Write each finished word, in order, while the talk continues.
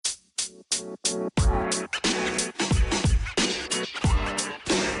What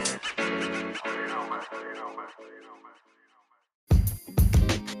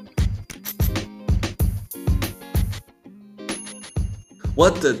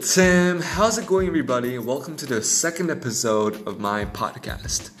the Tim? How's it going, everybody? Welcome to the second episode of my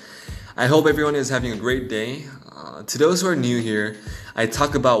podcast. I hope everyone is having a great day. To those who are new here, I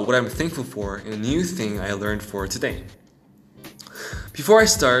talk about what I'm thankful for and a new thing I learned for today. Before I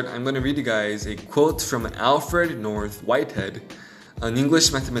start, I'm going to read you guys a quote from Alfred North Whitehead, an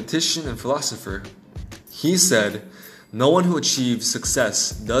English mathematician and philosopher. He said, "No one who achieves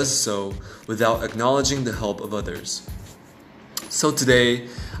success does so without acknowledging the help of others." So today,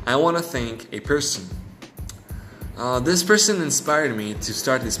 I want to thank a person. This person inspired me to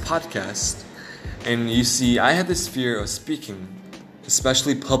start this podcast. And you see, I had this fear of speaking,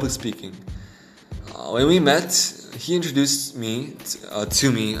 especially public speaking. When we met, he introduced me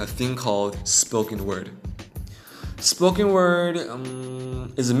to me a thing called spoken word. Spoken word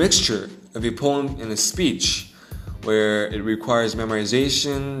is a mixture of a poem and a speech, where it requires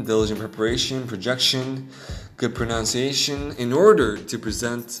memorization, diligent preparation, projection, good pronunciation in order to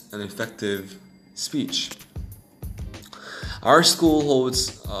present an effective speech. Our school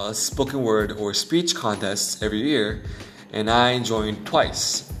holds spoken word or speech contests every year, and I joined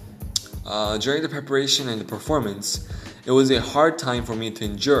twice. During the preparation and the performance, it was a hard time for me to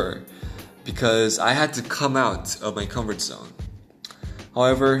endure because I had to come out of my comfort zone.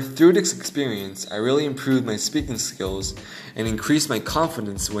 However, through this experience, I really improved my speaking skills and increased my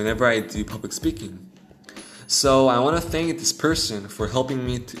confidence whenever I do public speaking. So I want to thank this person for helping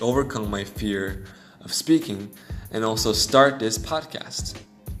me to overcome my fear of speaking and also start this podcast.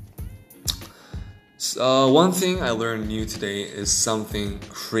 One thing I learned new today is something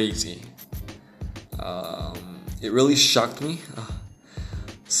crazy. It really shocked me.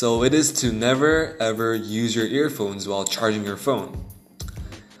 So it is to never ever use your earphones while charging your phone.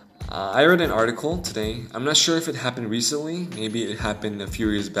 I read an article today. I'm not sure if it happened recently. Maybe it happened a few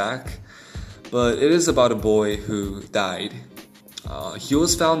years back. But it is about a boy who died. He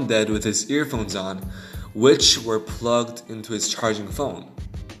was found dead with his earphones on, which were plugged into his charging phone.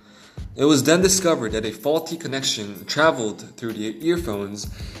 It was then discovered that a faulty connection traveled through the earphones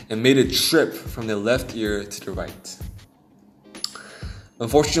and made a trip from the left ear to the right.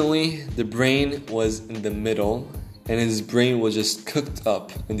 Unfortunately, the brain was in the middle, and his brain was just cooked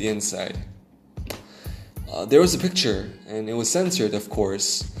up in the inside. There was a picture, and it was censored, of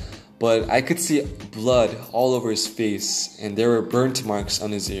course, but I could see blood all over his face, and there were burnt marks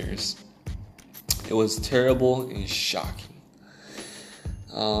on his ears. It was terrible and shocking.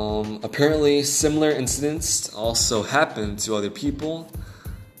 Apparently, similar incidents also happened to other people,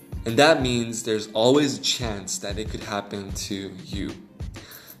 and that means there's always a chance that it could happen to you.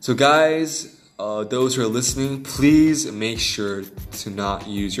 So guys, those who are listening, please make sure to not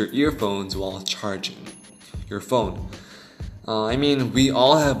use your earphones while charging your phone. We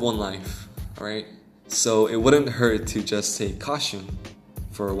all have one life, alright? So it wouldn't hurt to just take caution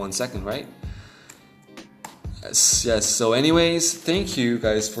for 1 second, right? Yes. So anyways, thank you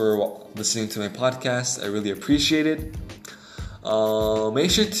guys for listening to my podcast. I really appreciate it. Make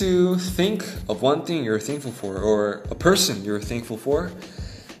sure to think of one thing you're thankful for, or a person you're thankful for,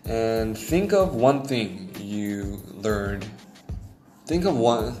 and think of one thing you learned. Think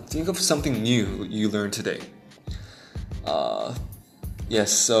of something new you learned today.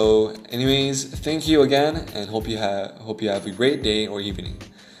 So anyways, thank you again, and hope you have a great day or evening.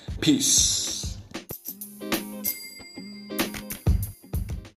 Peace.